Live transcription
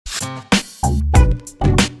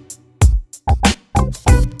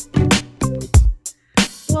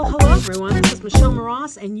is Michelle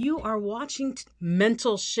Moross, and you are watching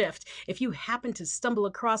Mental Shift. If you happen to stumble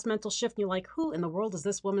across Mental Shift and you're like, who in the world is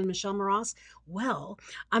this woman, Michelle Moross? Well,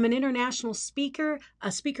 I'm an international speaker,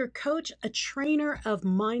 a speaker coach, a trainer of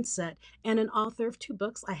mindset, and an author of 2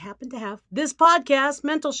 books. I happen to have this podcast,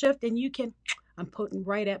 Mental Shift, and you can... I'm pointing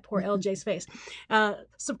right at poor LJ's face.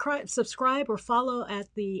 Subscribe or follow at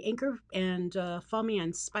the Anchor and follow me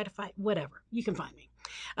on Spotify, whatever. You can find me.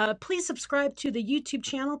 Please subscribe to the YouTube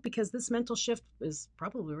channel because this Mental Shift is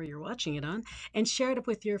probably where you're watching it on, and share it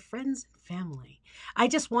with your friends and family. I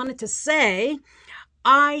just wanted to say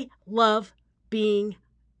I love being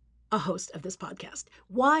a host of this podcast.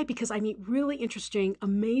 Why? Because I meet really interesting,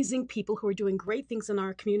 amazing people who are doing great things in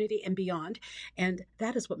our community and beyond. And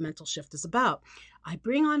that is what Mental Shift is about. I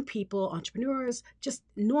bring on people, entrepreneurs, just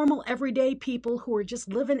normal, everyday people who are just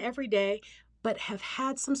living every day, but have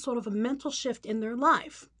had some sort of a mental shift in their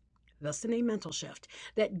life. Thus the name Mental Shift,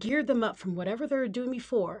 that geared them up from whatever they were doing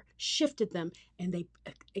before, shifted them, and they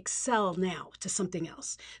excel now to something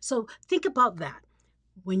else. So think about that.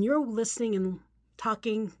 When you're listening and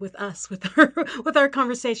talking with us, with our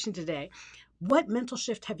conversation today, what mental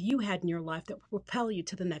shift have you had in your life that will propel you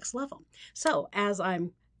to the next level? So as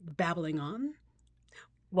I'm babbling on,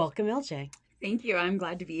 welcome, LJ. Thank you. I'm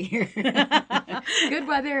glad to be here. Good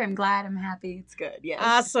weather. I'm glad. I'm happy. It's good. Yes.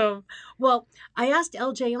 Awesome. Well, I asked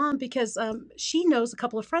LJ on because she knows a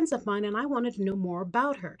couple of friends of mine, and I wanted to know more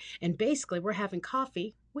about her. And basically, we're having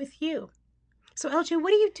coffee with you. So, LJ,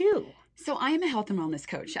 what do you do? So I am a health and wellness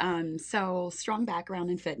coach. So strong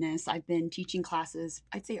background in fitness. I've been teaching classes,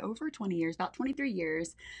 I'd say over 20 years, about 23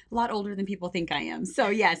 years, a lot older than people think I am. So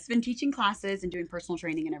yes, been teaching classes and doing personal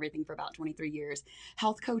training and everything for about 23 years.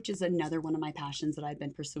 Health coach is another one of my passions that I've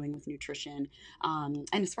been pursuing with nutrition. And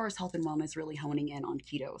as far as health and wellness, really honing in on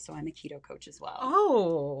keto. So I'm a keto coach as well.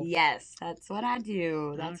 Oh. Yes, that's what I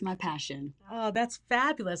do. That's my passion. Oh, that's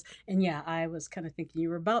fabulous. And yeah, I was kind of thinking you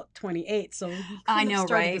were about 28. So I know,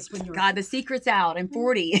 right? When you were... God, the secret's out. I'm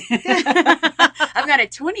 40. I've got a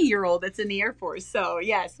 20-year-old that's in the Air Force. So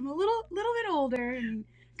yes, I'm a little bit older, and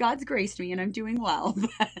God's graced me, and I'm doing well.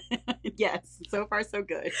 But yes, so far so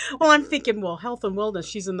good. Well, I'm thinking, health and wellness.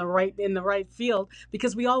 She's in the right field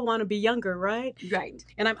because we all want to be younger, right? Right.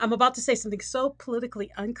 And I'm about to say something so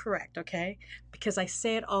politically incorrect, okay? Because I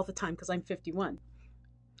say it all the time because I'm 51.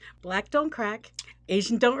 Black don't crack,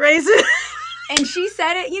 Asian don't raise it. And she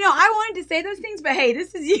said it, I wanted to say those things, but hey,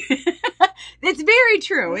 this is you. It's very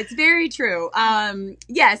true. It's very true.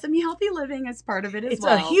 Yes, healthy living is part of it as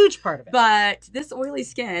well. It's a huge part of it. But this oily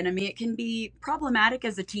skin, it can be problematic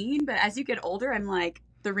as a teen, but as you get older, I'm like,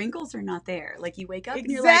 the wrinkles are not there. Like you wake up and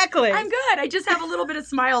you're like, I'm good. I just have a little bit of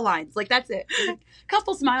smile lines. Like that's it. A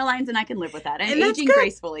couple smile lines and I can live with that. And aging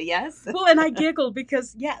gracefully, yes. Well, and I giggle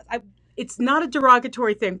because, it's not a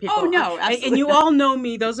derogatory thing, people. Oh, no, absolutely. And you all know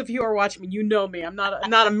me. Those of you who are watching me, you know me. I'm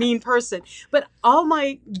not a mean person. But all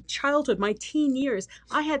my childhood, my teen years,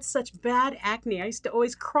 I had such bad acne. I used to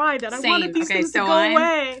always cry that I wanted these things to go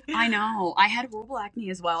away. I know. I had horrible acne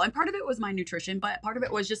as well. And part of it was my nutrition, but part of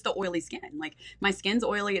it was just the oily skin. Like my skin's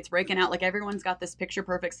oily. It's breaking out. Like everyone's got this picture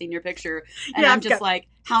perfect senior picture. And I'm just like,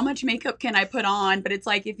 how much makeup can I put on? But it's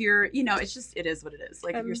like if you're, it is what it is.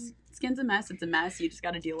 Like if your skin's a mess, it's a mess. You just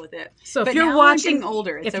got to deal with it. So but if you're watching,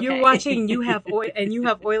 older, it's you're watching, you have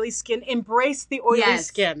oily skin. Embrace the oily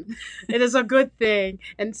skin. It is a good thing.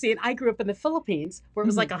 And see, I grew up in the Philippines where it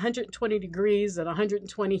was like 120 degrees and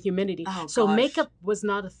 120 humidity. Oh, so gosh. Makeup was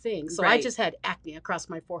not a thing. So Right. I just had acne across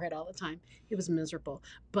my forehead all the time. It was miserable.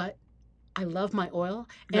 But I love my oil,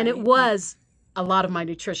 and it was a lot of my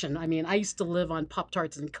nutrition. I used to live on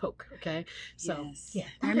Pop-Tarts and Coke, okay? So, yes.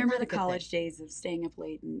 I remember the college days of staying up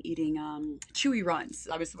late and eating Chewy Runts.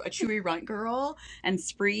 I was a Chewy Runt girl, and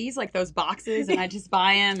Sprees, like those boxes, and I just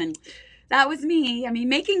buy them, and that was me.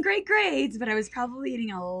 Making great grades, but I was probably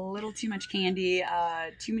eating a little too much candy,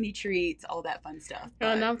 too many treats, all that fun stuff.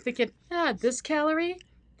 And I'm thinking, this calorie.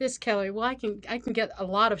 Well, I can get a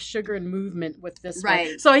lot of sugar and movement with this Right.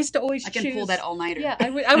 one. So I used to always choose. I can pull that all-nighter. Yeah,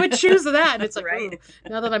 I would choose that. And it's like, Right.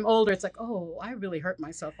 now that I'm older, it's like, I really hurt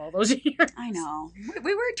myself all those years. I know.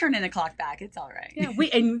 We were turning the clock back. It's all right. Yeah,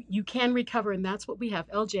 and you can recover, and that's what we have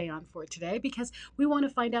LJ on for today, because we want to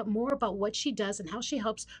find out more about what she does and how she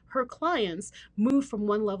helps her clients move from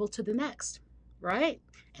one level to the next, right?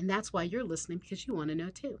 And that's why you're listening, because you want to know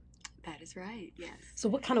too. That is right, yes. So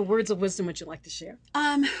what kind of words of wisdom would you like to share?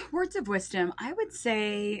 Words of wisdom, I would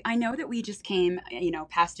say, I know that we just came,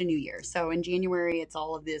 past a new year. So in January, it's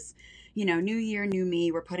all of this, new year, new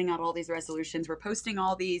me. We're putting out all these resolutions. We're posting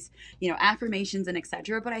all these, affirmations and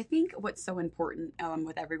etc. But I think what's so important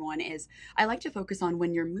with everyone is I like to focus on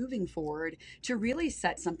when you're moving forward to really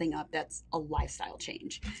set something up that's a lifestyle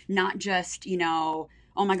change, not just,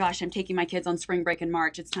 oh my gosh, I'm taking my kids on spring break in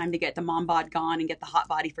March. It's time to get the mom bod gone and get the hot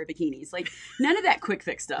body for bikinis. Like none of that quick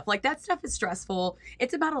fix stuff. Like that stuff is stressful.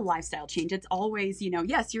 It's about a lifestyle change. It's always,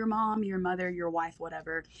 yes, your mom, your mother, your wife,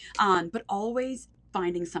 whatever. But always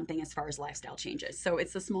finding something as far as lifestyle changes. So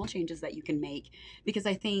it's the small changes that you can make, because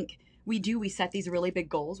I think we set these really big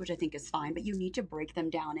goals, which I think is fine, but you need to break them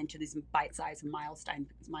down into these bite-sized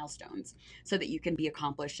milestones so that you can be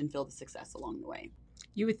accomplished and feel the success along the way.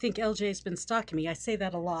 You would think LJ's been stalking me. I say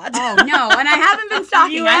that a lot. Oh, no. And I haven't been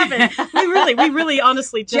stalking. You haven't. We really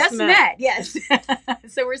honestly just met. Yes.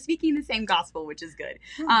 So we're speaking the same gospel, which is good.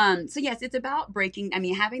 So yes, it's about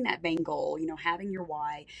having that main goal, having your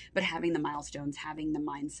why, but having the milestones, having the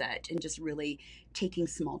mindset, and just really taking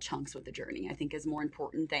small chunks with the journey, I think is more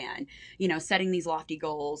important than, setting these lofty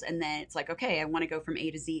goals. And then it's like, okay, I want to go from A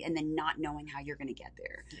to Z, and then not knowing how you're going to get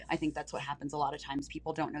there. Yeah. I think that's what happens a lot of times.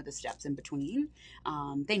 People don't know the steps in between.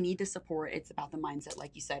 They need the support. It's about the mindset,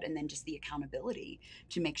 like you said, and then just the accountability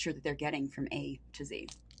to make sure that they're getting from A to Z.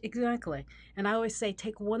 Exactly. And I always say,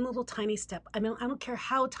 take one little tiny step. I don't care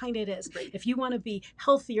how tiny it is. Right. If you want to be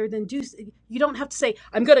healthier, then you don't have to say,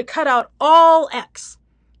 I'm going to cut out all X.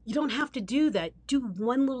 You don't have to do that. Do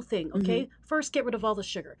one little thing, okay? Mm-hmm. First, get rid of all the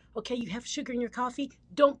sugar. Okay, you have sugar in your coffee.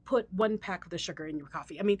 Don't put 1 pack of the sugar in your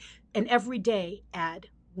coffee. And every day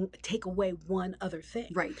take away one other thing.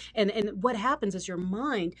 Right. And what happens is your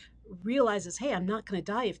mind realizes, hey, I'm not going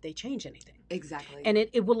to die if they change anything. Exactly. And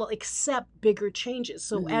it will accept bigger changes.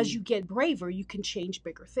 So as you get braver, you can change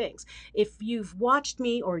bigger things. If you've watched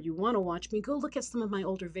me or you want to watch me, go look at some of my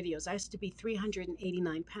older videos. I used to be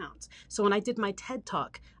 389 pounds. So when I did my TED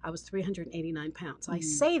Talk, I was 389 pounds. I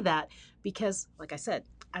say that because, like I said,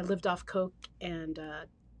 I lived off Coke and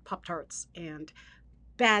Pop-Tarts and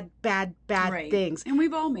bad right. things. And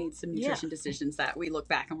we've all made some nutrition decisions that we look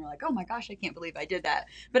back and we're like, oh my gosh, I can't believe I did that.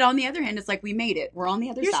 But on the other hand, it's like we made it. We're on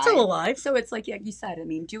the other side. You're still alive. So it's like, you said,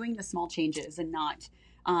 doing the small changes and not...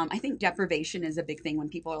 I think deprivation is a big thing when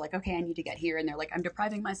people are like, okay, I need to get here. And they're like, I'm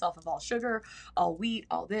depriving myself of all sugar, all wheat,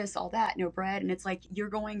 all this, all that, no bread. And it's like, you're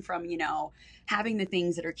going from, having the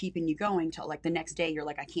things that are keeping you going to like the next day, you're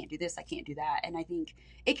like, I can't do this, I can't do that. And I think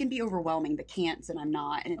it can be overwhelming, the can'ts and I'm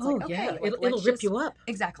not. And it's like, okay. Yeah. It'll rip you up.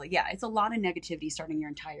 Exactly. Yeah. It's a lot of negativity starting your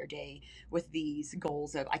entire day with these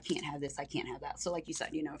goals of, I can't have this, I can't have that. So like you said,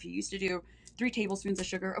 if you used to do 3 tablespoons of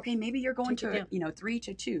sugar, okay, maybe you're going to, 3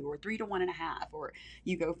 to 2 or 3 to 1.5, or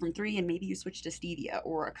you go from 3 and maybe you switch to stevia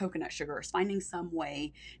or a coconut sugar, or finding some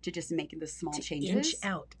way to just make the small changes. Inch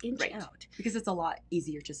out. Because it's a lot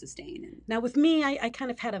easier to sustain. Now with me, I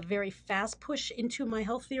kind of had a very fast push into my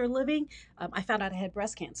healthier living. I found out I had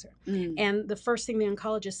breast cancer. And the first thing the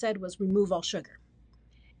oncologist said was remove all sugar.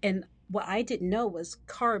 And what I didn't know was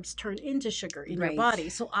carbs turn into sugar in your body.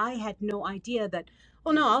 So I had no idea that,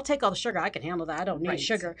 oh no, I'll take all the sugar. I can handle that. I don't need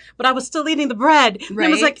sugar. But I was still eating the bread. And I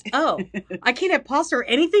was like, oh, I can't have pasta or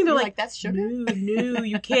anything. They're like, that's sugar? No,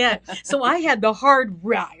 you can't. So I had the hard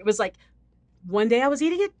ride. It was like, one day I was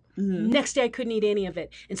eating it. Next day I couldn't eat any of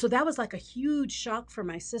it. And so that was like a huge shock for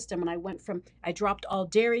my system. And I dropped all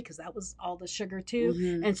dairy because that was all the sugar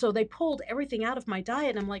too. And so they pulled everything out of my diet.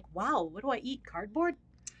 And I'm like, wow, what do I eat? Cardboard?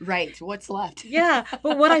 Right. What's left? Yeah.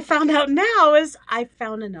 But what I found out now is I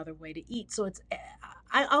found another way to eat. So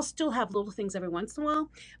I'll still have little things every once in a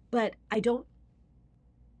while, but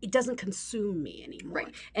it doesn't consume me anymore.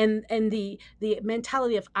 Right. And the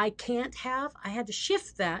mentality of I had to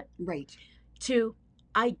shift that to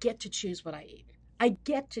I get to choose what I eat. I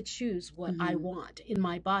get to choose what I want in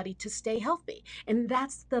my body to stay healthy. And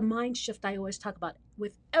that's the mind shift I always talk about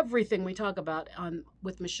with everything we talk about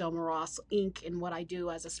with Michelle Moross Inc. and what I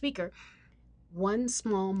do as a speaker. One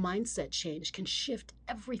small mindset change can shift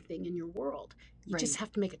everything in your world. You just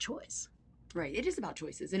have to make a choice. Right. It is about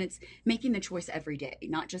choices, and it's making the choice every day,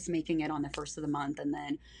 not just making it on the 1st of the month and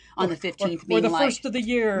then on the 15th being or the first of the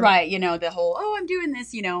year. Right. The whole, oh, I'm doing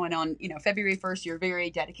this, and on, February 1st, you're very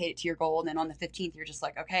dedicated to your goal. And then on the 15th, you're just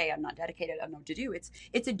like, okay, I'm not dedicated. I don't know what to do.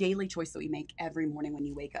 It's a daily choice that we make every morning when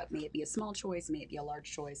you wake up. May it be a small choice, may it be a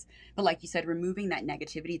large choice. But like you said, removing that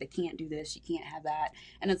negativity, that can't do this, you can't have that.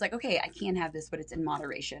 And it's like, okay, I can have this, but it's in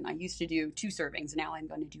moderation. I used to do 2 servings. Now I'm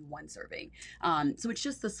going to do 1 serving. So it's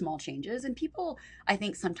just the small changes, and people, I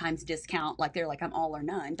think, sometimes discount, like they're like, I'm all or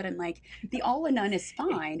none. But I'm like, the all or none is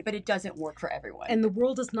fine, but it doesn't work for everyone. And the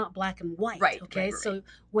world is not black and white. Right. Okay. Right. So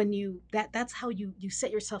when that's how you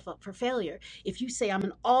set yourself up for failure. If you say I'm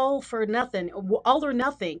an all for nothing, all or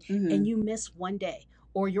nothing, Mhm. and you miss one day,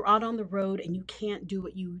 or you're out on the road and you can't do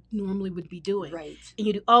what you normally would be doing. Right. And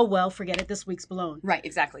you do, oh, well, forget it. This week's blown. Right,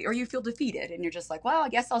 exactly. Or you feel defeated and you're just like, well, I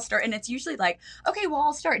guess I'll start. And it's usually like, okay, well,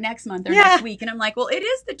 I'll start next month or next week. And I'm like, well, it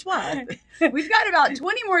is the 12th. We've got about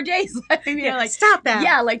 20 more days left. You know, like, stop that.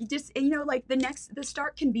 Yeah, like just, you know, like the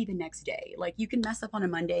start can be the next day. Like you can mess up on a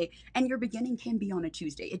Monday and your beginning can be on a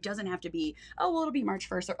Tuesday. It doesn't have to be, oh, well, it'll be March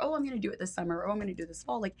 1st, or, oh, I'm going to do it this summer, or, oh, I'm going to do it this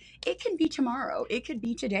fall. Like it can be tomorrow. It could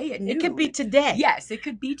be today at noon. It could be today. Yes, it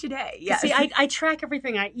could be today. Yes. See, I track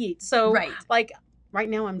everything I eat. So Right. like right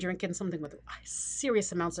now I'm drinking something with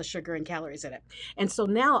serious amounts of sugar and calories in it. And so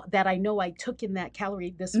now that I know I took in that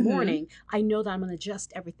calorie this Mhm. morning, I know that I'm going to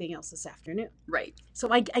adjust everything else this afternoon. Right. So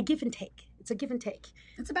I give and take. It's a give and take.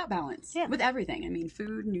 It's about balance. Yeah. With everything. I mean,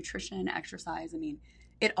 food, nutrition, exercise. I mean,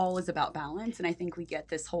 it all is about balance. And I think we get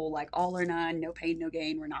this whole like all or none, no pain, no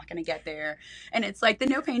gain. We're not going to get there. And it's like the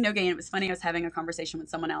no pain, no gain. It was funny. I was having a conversation with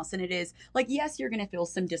someone else, and it is like, yes, you're going to feel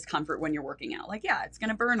some discomfort when you're working out. Like, yeah, it's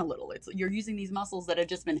going to burn a little. You're using these muscles that have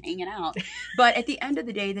just been hanging out. But at the end of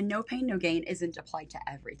the day, the no pain, no gain isn't applied to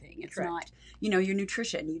everything. It's Correct. not, you know, your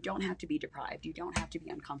nutrition. You don't have to be deprived. You don't have to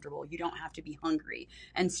be uncomfortable. You don't have to be hungry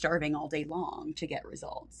and starving all day long to get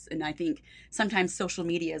results. And I think sometimes social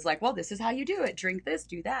media is like, well, this is how you do it. Drink this,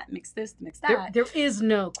 do that, mix this, mix that. There is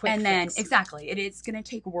no quick And then fix. exactly, it's going to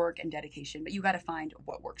take work and dedication, but you got to find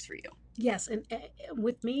what works for you. Yes, and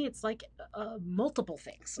with me, it's like multiple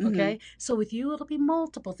things. Mhm. Okay, so with you, it'll be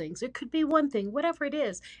multiple things. It could be one thing, whatever it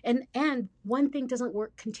is, and one thing doesn't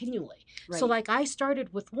work continually. So Right. like I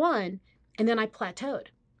started with one, and then I plateaued,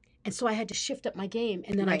 and so I had to shift up my game,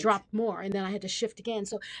 and then I Right. dropped more, and then I had to shift again.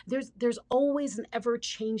 So there's always an ever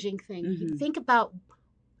changing thing. Mhm. Think about.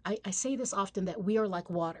 I say this often, that we are like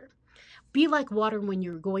water. Be like water when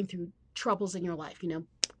you're going through troubles in your life. You know,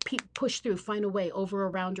 push through, find a way, over,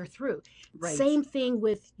 around, or through. Right. Same thing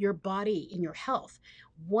with your body and your health.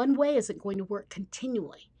 One way isn't going to work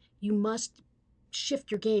continually. You must shift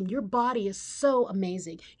your game. Your body is so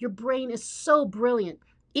amazing. Your brain is so brilliant.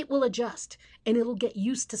 It will adjust and it'll get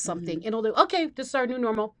used to something. And it'll do, okay, this is our new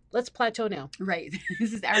normal. Let's plateau now. Right.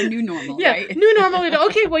 This is our new normal, Yeah, right? new normal.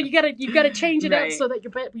 Okay, well, you've got to change it Right. out so that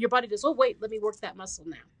your body does, oh, wait, let me work that muscle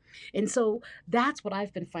now. And so that's what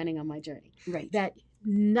I've been finding on my journey, Right. that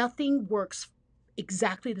nothing works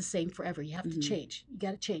exactly the same forever. You have to Mhm. change. You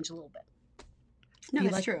got to change a little bit. No, Be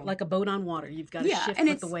that's like, true. like a boat on water. You've got to Yeah, shift and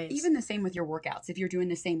with it's the waves. even the same with your workouts. If you're doing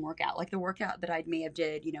the same workout, like the workout that I may have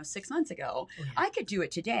did, 6 months ago, Oh, yeah. I could do it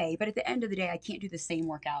today, but at the end of the day, I can't do the same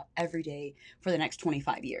workout every day for the next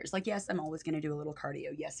 25 years. Like, yes, I'm always going to do a little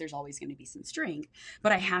cardio. Yes, there's always going to be some strength,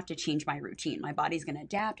 but I have to change my routine. My body's going to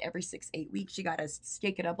adapt every 6-8 weeks. You got to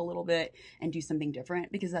stake it up a little bit and do something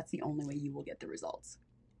different, because that's the only way you will get the results.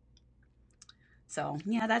 So,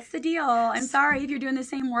 yeah, that's the deal. I'm sorry if you're doing the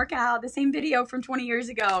same workout, the same video from 20 years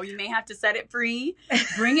ago. You may have to set it free,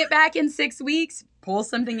 bring it back in 6 weeks, pull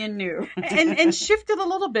something in new. and shift it a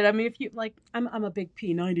little bit. I mean, if you like, I'm a big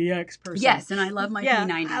P90X person. Yes, and I love my Yeah,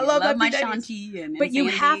 P90. I love my my P90s. Shanti. And But you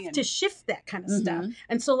Insanity have and- to shift that kind of stuff. Mhm.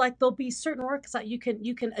 And so like there'll be certain workouts that you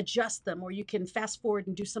can adjust them, or you can fast forward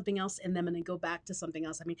and do something else in them and then go back to something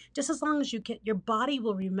else. I mean, just as long as you can, your body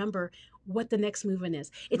will remember what the next movement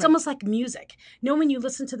is. It's Right. almost like music. When you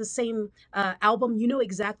listen to the same album, you know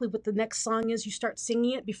exactly what the next song is. You start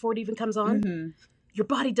singing it before it even comes on. Mhm. Your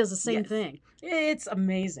body does the same Yes. thing. It's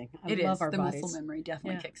amazing. I It love is. our The bodies. muscle memory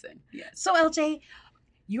definitely Yeah. kicks in. Yes. So LJ,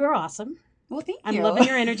 you are awesome. Well, thank I'm you. loving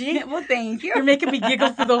your energy. Well, thank you. You're making me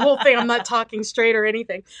giggle through the whole thing. I'm not talking straight or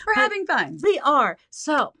anything. for having fun. We are.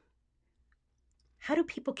 So, how do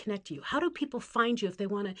people connect to you? How do people find you if they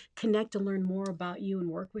want to connect and learn more about you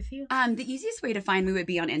and work with you? The easiest way to find me would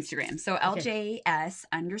be on Instagram. So Okay.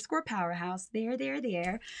 LJS_powerhouse. There.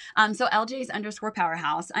 So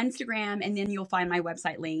LJ's_powerhouse, Instagram, and then you'll find my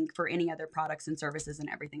website link for any other products and services and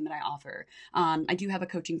everything that I offer. I do have a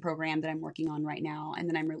coaching program that I'm working on right now, and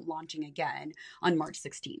then I'm launching again on March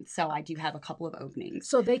 16th. So I do have a couple of openings.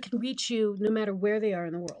 So they can reach you no matter where they are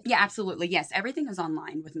in the world. Yeah, absolutely. Yes, everything is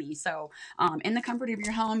online with me. So in the comfort of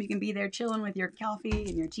your home. You can be there chilling with your coffee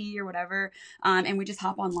and your tea or whatever. And we just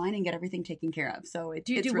hop online and get everything taken care of. So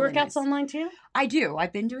Do you it's do really workouts nice. online too? I do.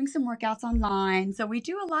 I've been doing some workouts online. So we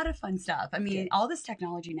do a lot of fun stuff. I mean, all this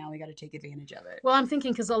technology now, we got to take advantage of it. Well, I'm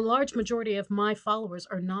thinking because a large majority of my followers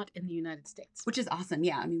are not in the United States. Which is awesome.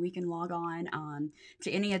 Yeah. I mean, we can log on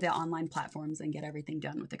to any of the online platforms and get everything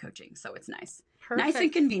done with the coaching. So it's nice. Perfect. Nice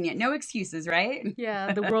and convenient. No excuses, right?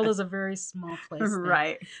 Yeah, the world is a very small place. There.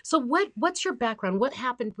 Right. So what's your background? What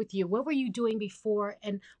happened with you? What were you doing before?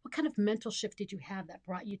 And what kind of mental shift did you have that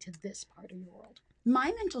brought you to this part of your world?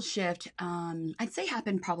 My mental shift, I'd say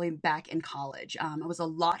happened probably back in college. I was a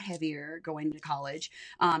lot heavier going to college.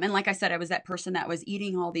 And like I said, I was that person that was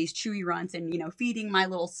eating all these chewy runts and, feeding my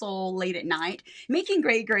little soul late at night, making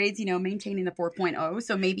great grades, maintaining the 4.0.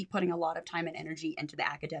 So maybe putting a lot of time and energy into the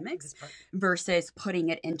academics versus putting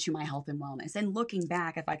it into my health and wellness. And looking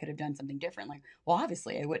back, if I could have done something different, like, well,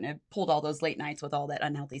 obviously I wouldn't have pulled all those late nights with all that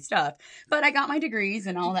unhealthy stuff, but I got my degrees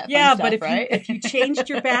and all that fun stuff, but right? if you changed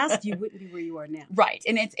your past, you wouldn't be where you are now. Right.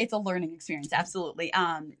 And it's a learning experience. Absolutely.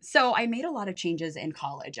 So I made a lot of changes in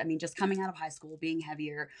college. I mean, just coming out of high school, being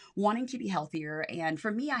heavier, wanting to be healthier. And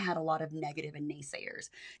for me, I had a lot of negative and naysayers,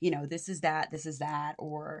 this is that.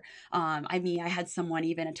 Or, I had someone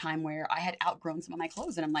even a time where I had outgrown some of my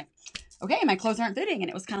clothes and I'm like, okay, my clothes aren't fitting. And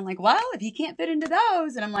it was kind of like, well, if you can't fit into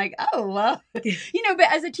those. And I'm like, oh, well, but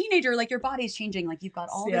as a teenager, like your body's changing. Like you've got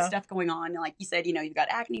all this stuff going on. Like you said, you've got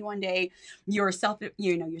acne one day, your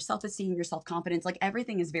self-esteem, your self-confidence, like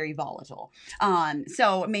everything is very volatile.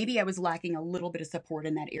 So maybe I was lacking a little bit of support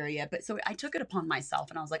in that area. But so I took it upon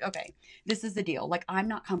myself and I was like, okay, this is the deal. Like I'm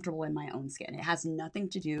not comfortable in my own skin. It has nothing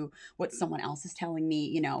to do what someone else is telling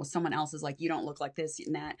me. Someone else is like, you don't look like this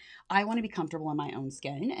and that. I want to be comfortable in my own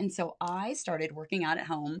skin. And so I started working out at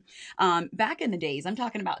home. Back in the days, I'm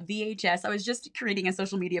talking about VHS. I was just creating a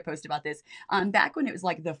social media post about this. Back when it was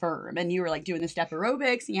like The Firm and you were like doing the step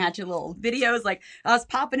aerobics and you had your little videos, like I was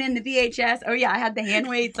popping in the VHS. Oh yeah, I had the hand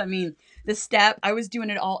weights. I mean, the step, I was doing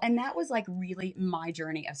it all. And that was like really my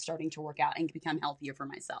journey of starting to work out and become healthier for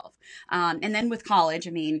myself. And then with college,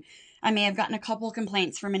 I may have gotten a couple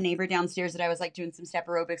complaints from a neighbor downstairs that I was like doing some step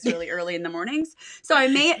aerobics really early in the mornings. So I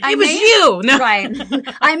may have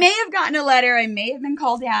gotten a letter. I may have been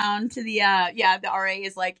called down to the RA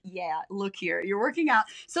is like, yeah, look here, you're working out.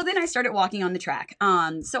 So then I started walking on the track.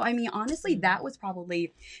 Honestly, that was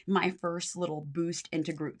probably my first little boost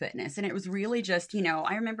into group fitness. And it was really just,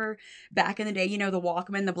 I remember back in the day, the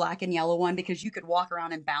Walkman, the black and yellow one, because you could walk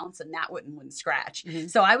around and bounce and that wouldn't scratch. Mm-hmm.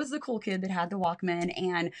 So I was the cool kid that had the Walkman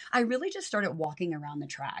and I really just started walking around the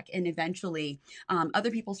track. And eventually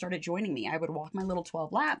other people started joining me. I would walk my little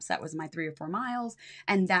 12 laps. That was my 3 or 4 miles.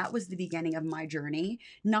 And that was the beginning of my journey,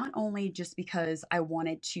 not only just because I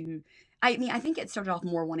wanted to, I think it started off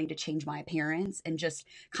more wanting to change my appearance and just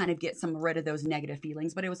kind of get rid of those negative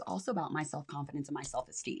feelings, but it was also about my self-confidence and my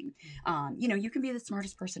self-esteem. You can be the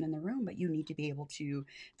smartest person in the room, but you need to be able to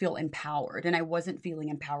feel empowered. And I wasn't feeling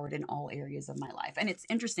empowered in all areas of my life. And it's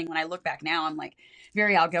interesting when I look back now, I'm like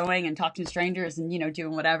very outgoing and talking to strangers and,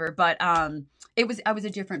 doing whatever, but I was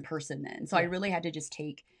a different person then. So I really had to just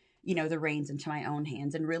take the reins into my own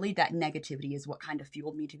hands. And really that negativity is what kind of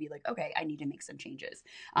fueled me to be like, okay, I need to make some changes.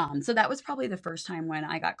 So that was probably the first time when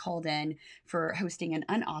I got called in for hosting an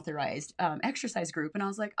unauthorized exercise group. And I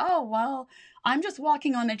was like, oh, well, I'm just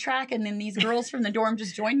walking on the track. And then these girls from the dorm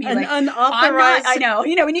just joined me. An like, unauthorized. I know,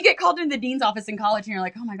 when you get called into the dean's office in college and you're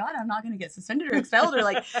like, oh my God, I'm not going to get suspended or expelled or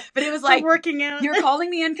like, but it was like working out. You're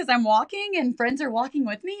calling me in because I'm walking and friends are walking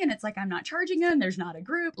with me. And it's like, I'm not charging them. There's not a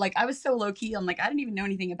group. Like I was so low key. I'm like, I didn't even know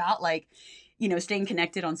anything about like, staying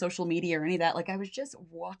connected on social media or any of that. Like I was just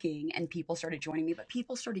walking and people started joining me, but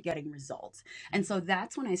people started getting results. And so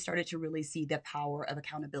that's when I started to really see the power of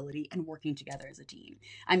accountability and working together as a team.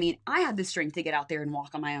 I had the strength to get out there and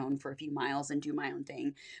walk on my own for a few miles and do my own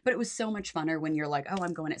thing, but it was so much funner when you're like, oh,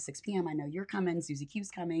 I'm going at 6 p.m. I know you're coming. Susie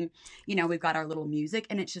Q's coming. We've got our little music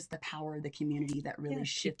and it's just the power of the community that really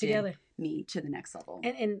shifted me to the next level.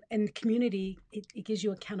 And community, it gives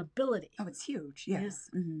you accountability. Oh, it's huge. Yes.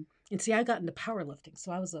 Yeah. Mm-hmm. And see, I got into powerlifting,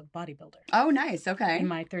 so I was a bodybuilder. Oh, nice. Okay. In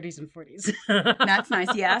my 30s and 40s. That's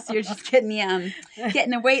nice. Yeah. So you're just getting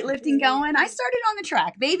the weightlifting going. I started on the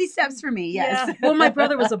track. Baby steps for me. Yes. Yeah. Well, my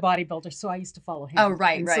brother was a bodybuilder, so I used to follow him. Oh,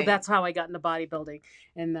 right. So that's how I got into bodybuilding.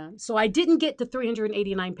 And so I didn't get to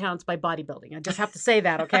 389 pounds by bodybuilding. I just have to say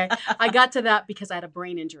that, okay? I got to that because I had a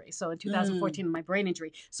brain injury. So in 2014, my brain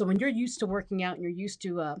injury. So when you're used to working out and you're used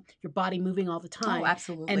to your body moving all the time. Oh,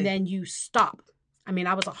 absolutely. And then you stop.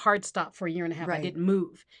 I was a hard stop for a year and a half. Right. I didn't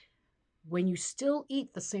move. when you still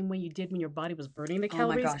eat the same way you did when your body was burning the Oh my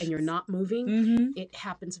calories gosh. and you're not moving, Mm-hmm. it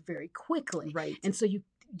happens very quickly. Right. And so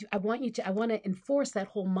I want to enforce that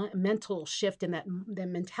whole mental shift and that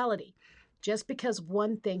mentality. Just because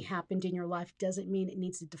one thing happened in your life doesn't mean it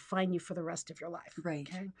needs to define you for the rest of your life. Right.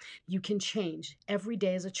 Okay. You can change. Every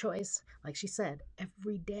day is a choice. Like she said,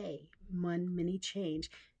 every day, one mini change.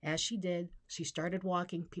 As she did, she started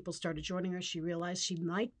walking. People started joining her. She realized she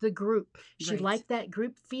liked the group. She Right. liked that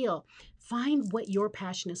group feel. Find what your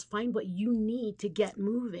passion is. Find what you need to get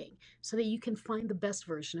moving so that you can find the best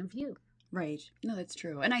version of you. Right. No, that's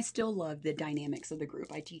true. And I still love the dynamics of the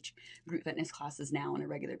group. I teach group fitness classes now on a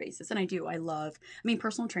regular basis. And I mean,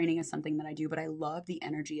 personal training is something that I do, but I love the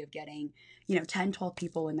energy of getting, 10, 12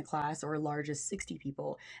 people in the class or largest 60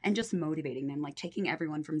 people and just motivating them, like taking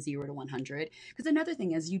everyone from 0 to 100. Because another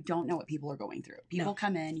thing is you don't know what people are going through. People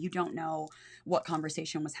come in, you don't know what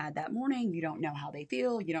conversation was had that morning. You don't know how they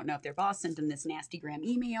feel. You don't know if their boss sent them this nasty gram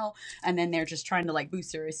email and then they're just trying to like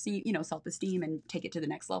boost their self-esteem and take it to the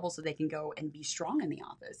next level so they can go and be strong in the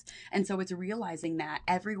office. And so it's realizing that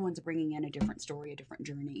everyone's bringing in a different story, a different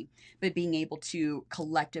journey, but being able to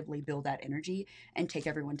collectively build that energy and take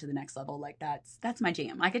everyone to the next level. Like that's my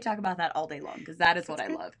jam. I could talk about that all day long because that is what I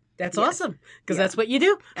love. That's Yes. awesome because Yeah. that's what you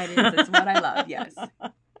do. It is. It's what I love. Yes.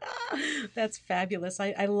 That's fabulous.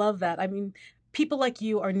 I love that. I mean, people like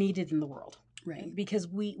you are needed in the world. Right. Because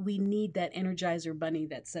we need that Energizer bunny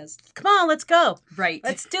that says, come on, let's go. Right.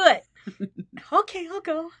 Let's do it. Okay, I'll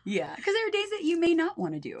go. Yeah, because there are days that you may not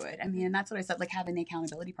want to do it. I mean, that's what I said, like having the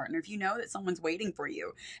accountability partner. If you know that someone's waiting for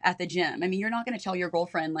you at the gym, I mean, you're not going to tell your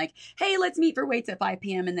girlfriend, like, hey, let's meet for weights at 5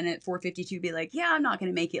 p.m. and then at 4:52 be like, yeah, I'm not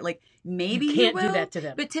going to make it. Like, maybe You can't will, do that to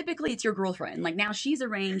them. But typically it's your girlfriend. Like, now she's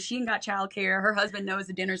arranged, she ain't got childcare, her husband knows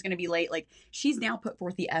the dinner's going to be late. Like, she's now put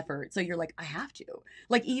forth the effort. So you're like, I have to.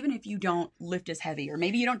 Like, even if you don't lift as heavy, or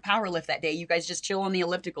maybe you don't power lift that day, you guys just chill on the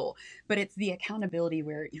elliptical. But it's the accountability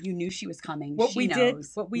where you knew she was coming. What She we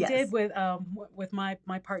knows. did with my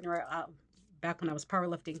partner back when I was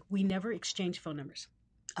powerlifting, we never exchanged phone numbers.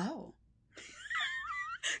 Oh.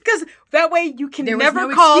 Because that way you can There was never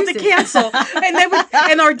no call to excuses. cancel.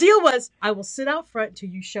 And our deal was, I will sit out front till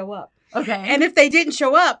you show up. Okay. And if they didn't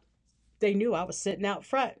show up, they knew I was sitting out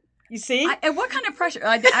front. You see? And what kind of pressure?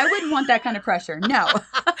 I wouldn't want that kind of pressure. No.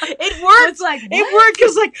 It worked. It's like, It what? worked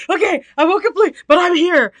because, like, okay, I woke up late, but I'm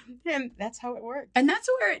here. And that's how it worked. And that's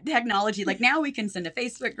where technology, like now we can send a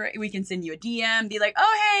Facebook, we can send you a DM, be like,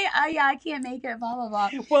 oh, hey, yeah, I can't make it, blah, blah, blah.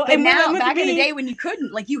 Well, But and now, with back in the me- day when you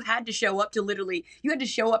couldn't, like you had to show up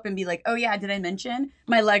and be like, oh yeah, did I mention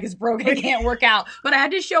my leg is broken? I can't work out. But I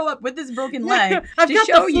had to show up with this broken leg I've to got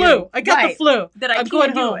show the flu. you I got the flu. that I I'm can't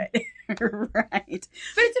going do home. it. Right. But it's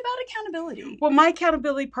about accountability. Well, my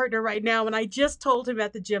accountability partner right now, and I just told him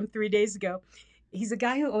at the gym 3 days ago, he's a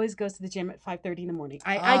guy who always goes to the gym at 5:30 in the morning.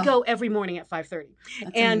 I go every morning at 5:30.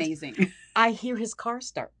 That's and amazing. I hear his car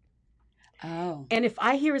start. Oh. And if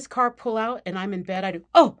I hear his car pull out and I'm in bed, I do,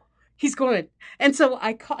 oh, he's going. And so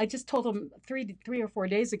I just told him three or 4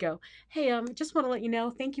 days ago, hey, just want to let you know,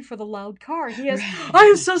 thank you for the loud car. He has, I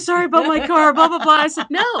am so sorry about my car, blah, blah, blah. I said,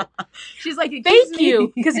 no, She's like, thank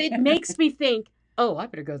you. Because it makes me think, oh, I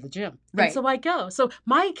better go to the gym. Right. And so I go. So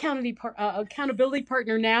my accountability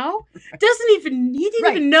partner now he didn't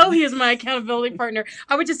Right. even know he was my accountability partner.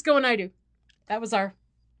 I would just go and I do. That was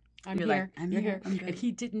I'm You're here. like, I'm You're here, here. I'm good. And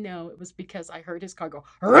he didn't know it was because I heard his car go.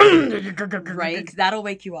 Right? 'Cause that'll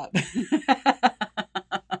wake you up.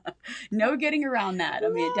 No getting around that. I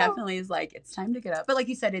mean, it definitely is like, it's time to get up. But like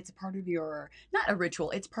you said, it's part of your, not a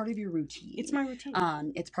ritual, it's part of your routine. It's my routine.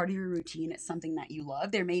 It's part of your routine. It's something that you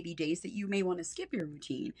love. There may be days that you may want to skip your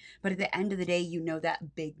routine, but at the end of the day, you know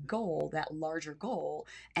that big goal, that larger goal,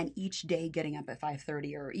 and each day getting up at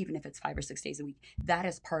 5:30, or even if it's 5 or 6 days a week, that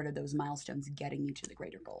is part of those milestones getting you to the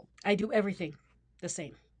greater goal. I do everything the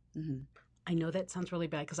same. Mm-hmm. I know that sounds really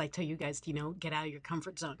bad because I tell you guys, get out of your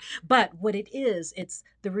comfort zone. But what it is, it's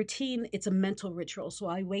the routine. It's a mental ritual. So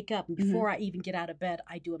I wake up and before I even get out of bed,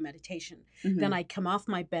 I do a meditation. Mm-hmm. Then I come off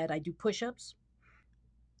my bed. I do push-ups.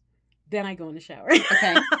 Then I go in the shower.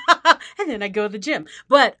 Okay. And then I go to the gym.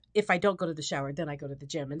 But if I don't go to the shower, then I go to the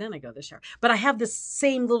gym and then I go to the shower. But I have this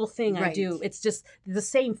same little thing I Right. do. It's just the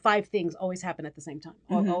same 5 things always happen at the same time.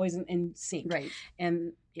 Mhm. Always in sync. Right.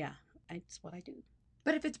 And yeah, it's what I do.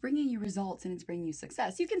 But if it's bringing you results and it's bringing you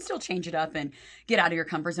success, you can still change it up and get out of your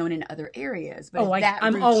comfort zone in other areas. But if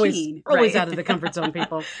I'm routine, always right? out of the comfort zone,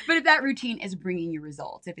 people. But if that routine is bringing you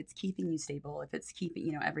results, if it's keeping you stable, if it's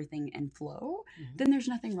keeping, everything in flow, then there's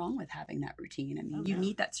nothing wrong with having that routine. I mean, you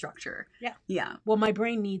need that structure. Yeah. Yeah. Well, my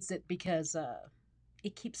brain needs it because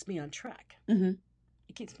it keeps me on track. Mm-hmm.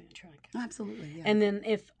 It keeps me on track. Absolutely. Yeah. And then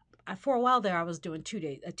if for a while there, I was doing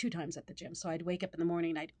 2 times at the gym. So I'd wake up in the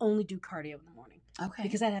morning and I'd only do cardio in the morning. Okay.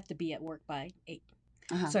 Because I'd have to be at work by 8.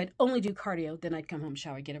 Uh-huh. So I'd only do cardio. Then I'd come home,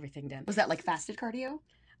 shower, get everything done. Was that like fasted cardio?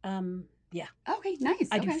 Yeah. Okay, nice.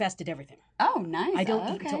 I do fasted everything. Oh, nice. I don't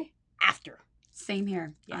eat until after. Same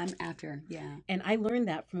here. Yeah. I'm after. Yeah. And I learned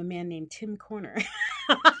that from a man named Tim Corner.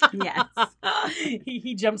 Yes.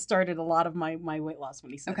 He jump-started a lot of my weight loss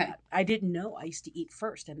when he said Okay. that. I didn't know. I used to eat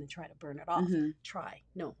first and then try to burn it off. Mhm.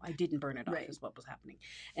 No, I didn't burn it off Right. is what was happening.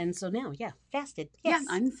 And so now, fasted. Yes.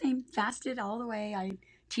 Yeah, I'm the same. Fasted all the way. I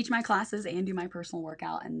teach my classes and do my personal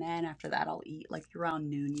workout. And then after that, I'll eat like around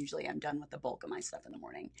noon. Usually I'm done with the bulk of my stuff in the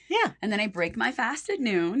morning. Yeah. And then I break my fast at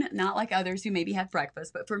noon, not like others who maybe have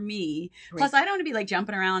breakfast, but for me, Right. plus I don't want to be like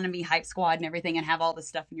jumping around and be hype squad and everything and have all this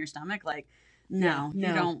stuff in your stomach. Like, no,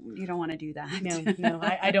 Yeah, you don't want to do that. No,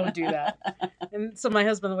 I don't do that. And so my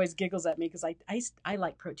husband always giggles at me because I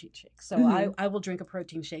like protein shakes. So Mhm. I will drink a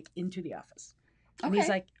protein shake into the office. And Okay. he's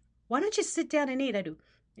like, why don't you sit down and eat? I do.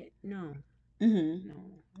 No, Mm-hmm. no.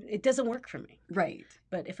 It doesn't work for me. Right.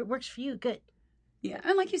 But if it works for you, good. Yeah.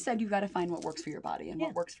 And like you said, you've got to find what works for your body, and Yeah.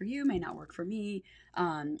 what works for you may not work for me.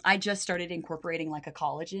 I just started incorporating like a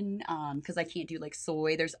collagen because I can't do like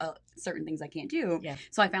soy. There's certain things I can't do. Yeah.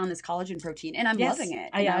 So I found this collagen protein and I'm Yes. loving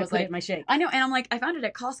it. I And was was put it like, in my shake. I know. And I'm like, I found it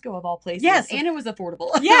at Costco of all places. Yes. And it was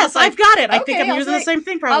affordable. Yes, I've got it. I think okay, I'm I was using like- the same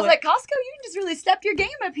thing I probably. was like, Costco, you can just really step your game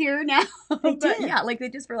up here now. They But did. yeah, like they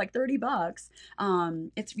just for like $30.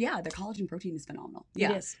 The collagen protein is phenomenal.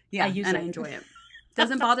 Yeah. It is. Yeah. I use and it. I enjoy it.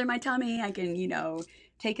 Doesn't bother my tummy. I can,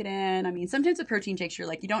 take it in. I mean, sometimes with protein shakes, you're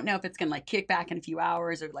like, you don't know if it's going to like kick back in a few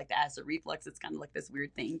hours or like the acid reflux. It's kind of like this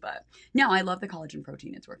weird thing. But no, I love the collagen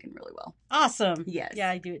protein. It's working really well. Awesome. Yes.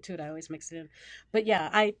 Yeah, I do it too. I always mix it in. But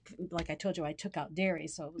yeah, like I told you, I took out dairy,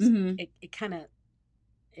 so it was Mhm.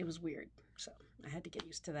 it was weird. So I had to get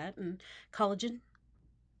used to that. And collagen,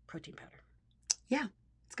 protein powder.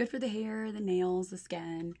 It's good for the hair, the nails, the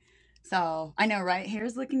skin. So I know, right?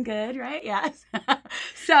 Hair's looking good, right? Yes.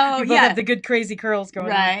 So You both yeah. have the good crazy curls going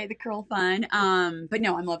on. Right, the curl fun. But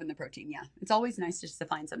no, I'm loving the protein. Yeah, it's always nice just to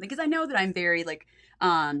find something because I know that I'm very like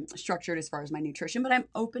structured as far as my nutrition, but I'm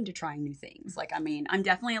open to trying new things. Like, I mean, I'm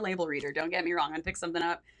definitely a label reader. Don't get me wrong. I pick something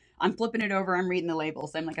up, I'm flipping it over, I'm reading the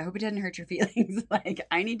labels. I'm like, I hope it doesn't hurt your feelings. Like,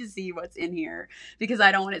 I need to see what's in here because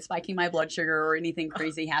I don't want it spiking my blood sugar or anything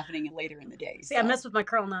crazy happening later in the day. See, I so. messed with my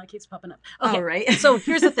curl now. It keeps popping up. Okay, Oh, right. so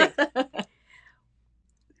here's the thing.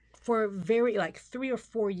 For very 3 or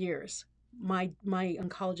 4 years, my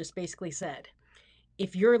oncologist basically said,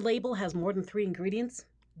 if your label has more than 3 ingredients,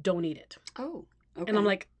 don't eat it. Oh, okay. And I'm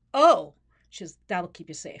like, oh, she's that'll keep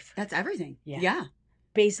you safe. that's everything. Yeah. Yeah.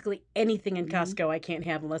 Basically anything in Mhm. Costco I can't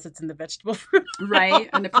have unless it's in the vegetable fruit. Right.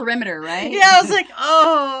 On the perimeter, right? Yeah, I was like,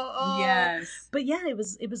 oh. Yes. But yeah, it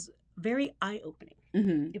was very eye-opening.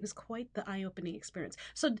 Mm-hmm. It was quite the eye-opening experience.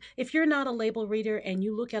 So if you're not a label reader and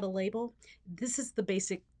you look at a label, this is the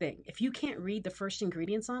basic thing. If you can't read the first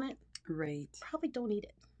ingredients on it, Right. probably don't eat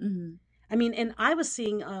it. Mm-hmm. I mean, and I was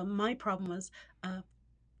seeing my problem was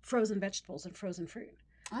frozen vegetables and frozen fruit.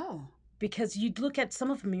 Oh. Because you'd look at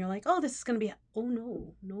some of them and you're like, oh, this is going to be,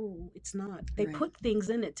 oh, no, it's not. They Right. put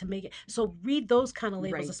things in it to make it. So read those kind of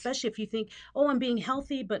labels, Right. especially if you think, oh, I'm being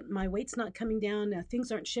healthy, but my weight's not coming down.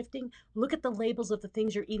 Things aren't shifting. Look at the labels of the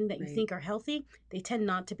things you're eating that you Right. think are healthy. They tend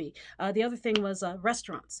not to be. The other thing was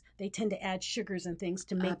restaurants. They tend to add sugars and things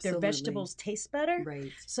to make their Absolutely. vegetables taste better.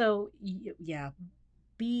 Right. So, yeah.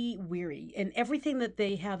 Be weary. And everything that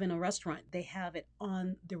they have in a restaurant, they have it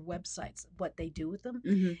on their websites, what they do with them.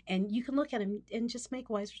 Mm-hmm. And you can look at them and just make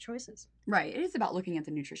wiser choices. Right. It is about looking at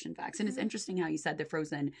the nutrition facts. And it's Mhm. interesting how you said the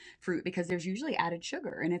frozen fruit because there's usually added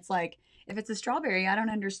sugar. And it's like, if it's a strawberry, I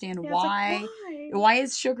don't understand Yeah, it's like, why. why? Why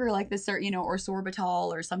is sugar like this, or sorbitol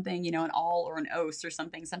or something, an all or an os or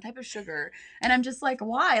something, some type of sugar? And I'm just like,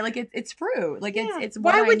 why? Like it's fruit. Like Yeah. it's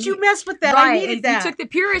what Why I would you need. mess with that? Right. I needed that. You took the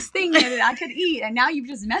purest thing that I could eat, and now you've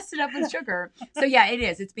just messed it up with sugar. So yeah, it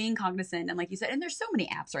is. It's being cognizant, and like you said, and there's so many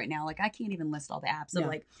apps right now. Like I can't even list all the apps of No.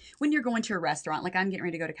 like when you're going to a restaurant. Like I'm getting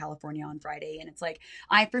ready to go to California on Friday, and it's like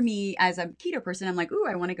for me as a keto person, I'm like, ooh,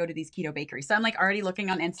 I want to go to these keto bakeries. So I'm like already looking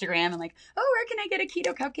on Instagram and like, oh, where can I get a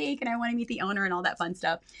keto cupcake? And I want to meet the owner and all that fun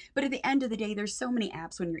stuff. But at the end of the day, there's so many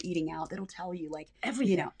apps when you're eating out that'll tell you like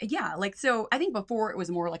Everything. yeah, like so I think before it was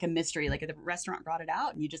more like a mystery, like the restaurant brought it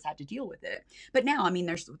out and you just had to deal with it. But now, I mean,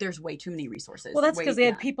 there's way too many resources. Well, that's because they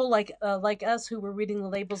had yeah. people like us who were reading the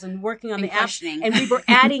labels and working on And the app, questioning. and we were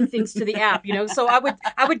adding things to the app. So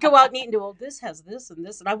I would go out and eat and do, well, this has this and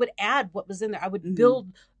this, and I would add what was in there. I would Mhm.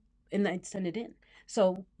 build, and I'd send it in.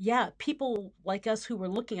 So yeah, people like us who were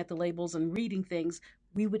looking at the labels and reading things,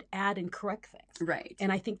 we would add and correct things. Right.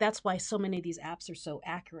 And I think that's why so many of these apps are so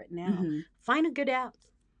accurate now. Mm-hmm. Find a good app.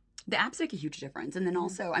 The apps make a huge difference. And then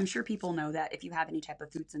also, I'm sure people know that if you have any type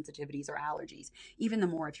of food sensitivities or allergies, even the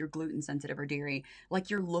more if you're gluten sensitive or dairy, like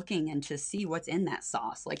you're looking and to see what's in that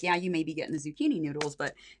sauce. Like, yeah, you may be getting the zucchini noodles,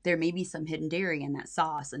 but there may be some hidden dairy in that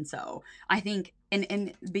sauce. And so I think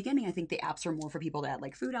in the beginning, I think the apps are more for people that had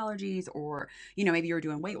like food allergies, or, maybe you were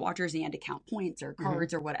doing Weight Watchers and you had to count points or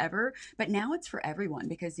cards or whatever. But now it's for everyone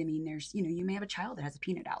because, I mean, there's, you may have a child that has a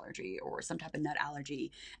peanut allergy or some type of nut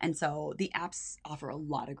allergy. And so the apps offer a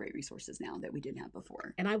lot of great resources now that we didn't have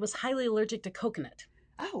before. And I was highly allergic to coconut.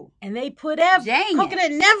 Oh. And they put Dang coconut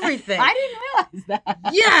it. in everything. I didn't realize that.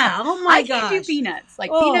 Yeah. Oh my I gosh. can't do peanuts.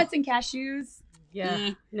 Like peanuts and cashews. Yeah.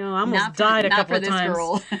 No, I almost died a couple of times.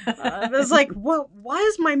 Girl. I was like, what? Why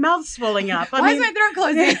is my mouth swelling up? Why is my throat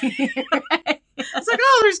closing? Right? It's like,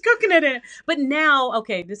 oh, there's coconut in it. But now,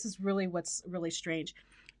 okay, this is really what's really strange.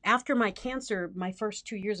 After my cancer, my first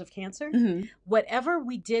 2 years of cancer, whatever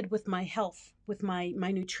we did with my health, with my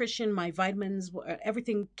nutrition, my vitamins,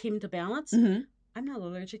 everything came to balance. I'm not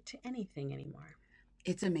allergic to anything anymore.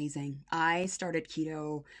 It's amazing. I started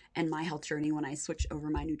keto and my health journey when I switched over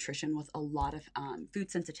my nutrition with a lot of food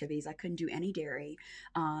sensitivities. I couldn't do any dairy.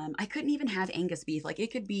 I couldn't even have Angus beef. Like,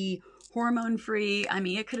 it could be hormone free. I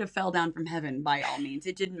mean, it could have fell down from heaven by all means.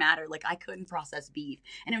 It didn't matter. Like, I couldn't process beef.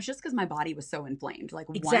 And it was just because my body was so inflamed. Like,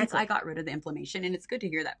 once I got rid of the inflammation, and it's good to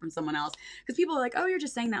hear that from someone else, because people are like, oh, you're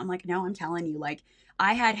just saying that. I'm like, no, I'm telling you. Like,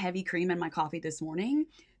 I had heavy cream in my coffee this morning.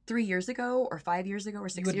 3 years ago or 5 years ago or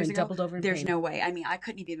 6 years ago, there's no way. I mean, I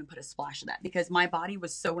couldn't even put a splash of that because my body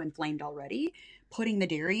was so inflamed already. Putting the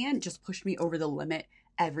dairy in just pushed me over the limit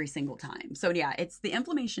every single time. So yeah, the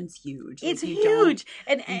inflammation's huge. It's huge.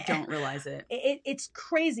 And you don't realize it. It's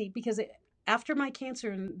crazy because after my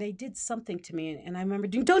cancer, they did something to me. And I remember,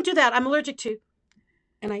 don't do that. I'm allergic to.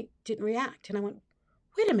 And I didn't react. And I went,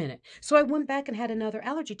 wait a minute. So I went back and had another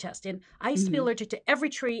allergy test. And I used to be allergic to every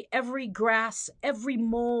tree, every grass, every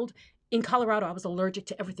mold. In Colorado, I was allergic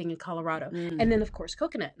to everything in Colorado. And then, of course,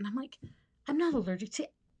 coconut. And I'm like, I'm not allergic to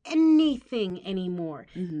anything anymore.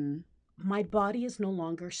 My body is no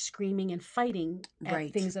longer screaming and fighting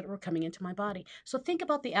at things that were coming into my body. So think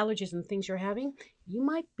about the allergies and things you're having. You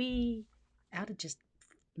might be out of just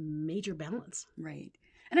major balance. Right.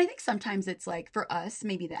 And I think sometimes it's like for us,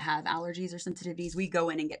 maybe that have allergies or sensitivities, we go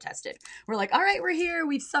in and get tested. We're like, all right, we're here.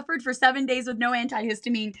 We've suffered for 7 days with no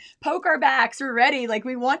antihistamine. Poke our backs. We're ready. Like,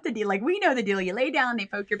 we want the deal. Like, we know the deal. You lay down, they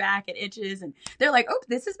poke your back, it itches. And they're like, oh,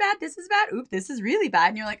 this is bad. This is bad. Oop, this is really bad.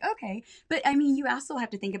 And you're like, okay. But I mean, you also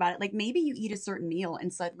have to think about it. Like, maybe you eat a certain meal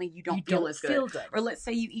and suddenly you don't feel as good. Or let's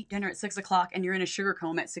say you eat dinner at 6 o'clock and you're in a sugar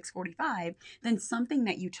coma at 6:45. Then something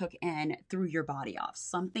that you took in threw your body off.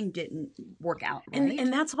 Something didn't work out right.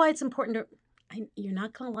 And that's why it's important to, you're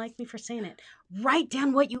not going to like me for saying it, write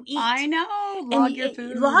down what you eat. I know. Log your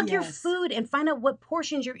food. Log your food and find out what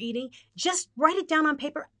portions you're eating. Just write it down on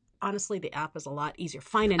paper. Honestly, the app is a lot easier.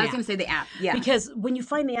 Find an app. I was going to say the app. Yeah. Because when you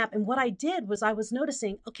find the app, and what I did was I was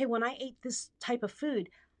noticing, okay, when I ate this type of food,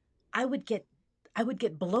 I would get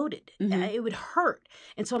bloated. It would hurt.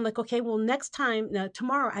 And so I'm like, okay, well,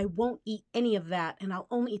 tomorrow I won't eat any of that and I'll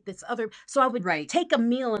only eat this other. So I would take a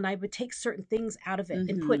meal and I would take certain things out of it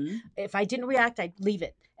and if I didn't react, I'd leave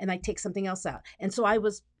it and I'd take something else out. And so I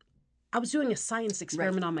was doing a science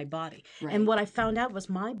experiment on my body. And what I found out was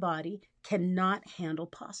my body cannot handle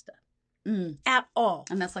pasta. At all.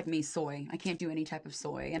 And that's like me, soy. I can't do any type of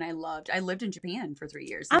soy. And I lived in Japan for 3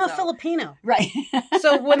 years. I'm a Filipino. Right.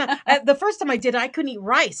 So when the first time I did, I couldn't eat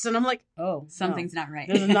rice. And I'm like, oh, something's not right.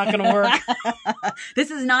 This is not going to work.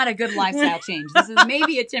 This is not a good lifestyle change. This is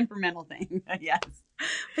maybe a temperamental thing. Yes.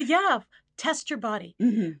 But yeah, test your body.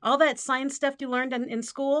 All that science stuff you learned in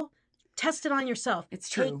school, test it on yourself. It's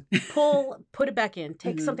true. Put it back in.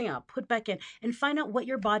 Take something out, put it back in, and find out what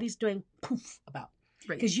your body's doing about.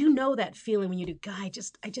 Because you know that feeling when you do, I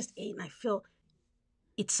just ate and I feel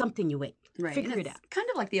it's something you ate. Figure it out. Kind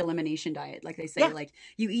of like the elimination diet. Like they say, like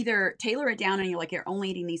you either tailor it down and you're only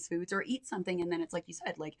eating these foods, or eat something. And then it's like you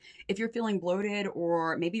said, like if you're feeling bloated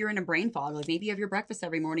or maybe you're in a brain fog, like maybe you have your breakfast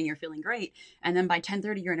every morning, you're feeling great. And then by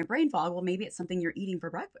 10:30, you're in a brain fog. Well, maybe it's something you're eating for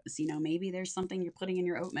breakfast. Maybe there's something you're putting in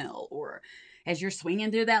your oatmeal, or as you're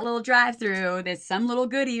swinging through that little drive-through, there's some little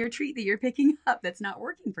goodie or treat that you're picking up that's not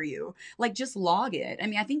working for you. Like, just log it. I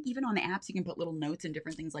mean, I think even on the apps, you can put little notes and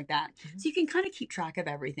different things like that. So you can kind of keep track of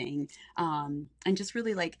everything. And just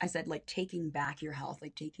really, like I said, like taking back your health,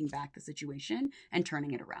 like taking back the situation and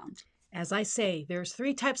turning it around. As I say, there's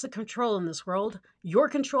 3 types of control in this world. Your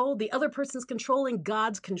control, the other person's control, and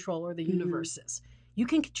God's control, or the universe's. You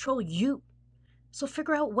can control you. So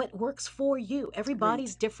figure out what works for you.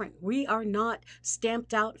 Everybody's Right. different. We are not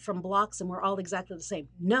stamped out from blocks and we're all exactly the same.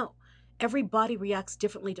 No. Everybody reacts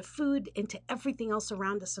differently to food and to everything else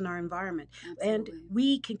around us in our environment. And Absolutely.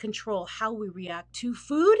 we can control how we react to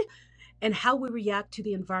food and how we react to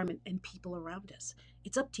the environment and people around us.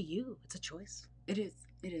 It's up to you. It's a choice. It is.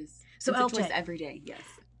 It is. So, It's a choice LJ, every day. Yes.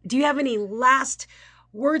 do you have any last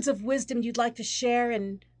words of wisdom you'd like to share?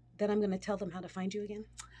 And then I'm going to tell them how to find you again.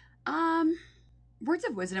 Words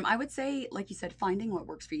of wisdom, I would say, like you said, finding what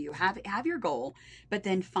works for you. Have your goal, but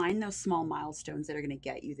then find those small milestones that are going to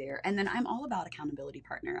get you there. And then I'm all about accountability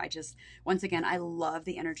partner. Once again, I love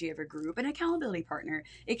the energy of a group. An accountability partner,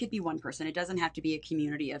 it could be one person. It doesn't have to be a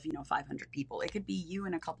community of 500 people. It could be you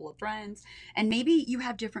and a couple of friends, and maybe you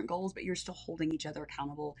have different goals, but you're still holding each other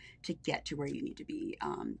accountable to get to where you need to be.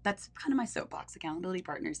 That's kind of my soapbox. Accountability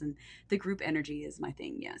partners and the group energy is my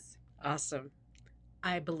thing. Yes. Awesome.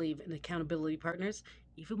 I believe in accountability partners,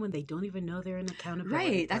 even when they don't even know they're an accountability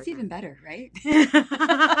Right. That's partner. even better, right?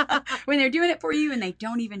 When they're doing it for you and they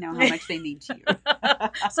don't even know how much they mean to you.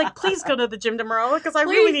 It's like, please go to the gym tomorrow because I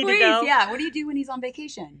Please, really need to please. go. Yeah. What do you do when he's on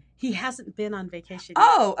vacation? He hasn't been on vacation yet.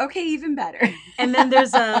 Oh, okay. Even better. And then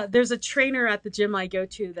there's a trainer at the gym I go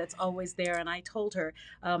to that's always there. And I told her,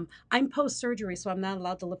 I'm post-surgery, so I'm not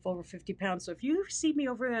allowed to lift over 50 pounds. So if you see me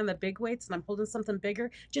over there on the big weights and I'm holding something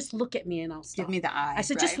bigger, just look at me and I'll stop. Give me the eye. I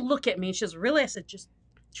said, right? just look at me. And she goes, really? I said, just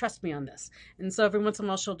trust me on this. And so every once in a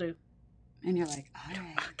while she'll do, And you're like, all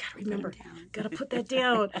right. gotta put remember, him down. gotta put that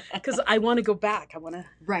down because I want to go back. I want to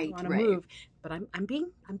Right. move. But I'm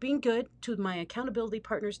being good to my accountability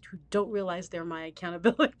partners who don't realize they're my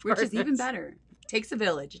accountability Which partners. is even better. Takes a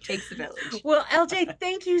village. It takes a village. Well, LJ,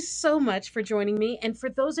 thank you so much for joining me. And for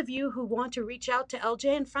those of you who want to reach out to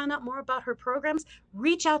LJ and find out more about her programs,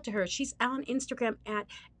 reach out to her. She's on Instagram at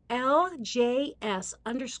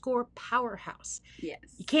LJS_powerhouse. Yes.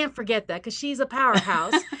 You can't forget that because she's a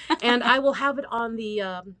powerhouse. And I will have it on the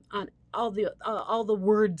on all the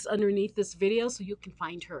words underneath this video so you can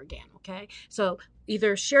find her again. Okay. So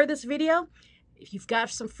either share this video. If you've got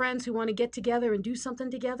some friends who want to get together and do something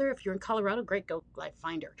together, if you're in Colorado, great, go like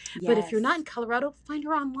find her. But if you're not in Colorado, find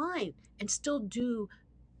her online and still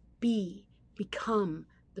become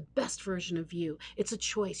the best version of you. It's a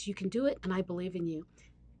choice. You can do it, and I believe in you.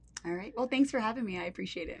 All right. Well, thanks for having me. I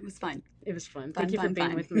appreciate it. It was fun. It was fun. Fun, Thank you for fun, being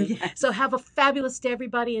fun. with me. Yes. So have a fabulous day,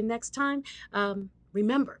 everybody. And next time,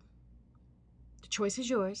 remember, the choice is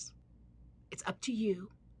yours. It's up to you.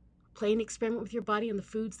 Play an experiment with your body and the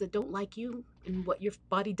foods that don't like you and what your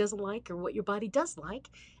body doesn't like or what your body does like,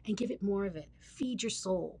 and give it more of it. Feed your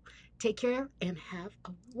soul. Take care and have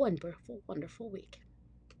a wonderful, wonderful week.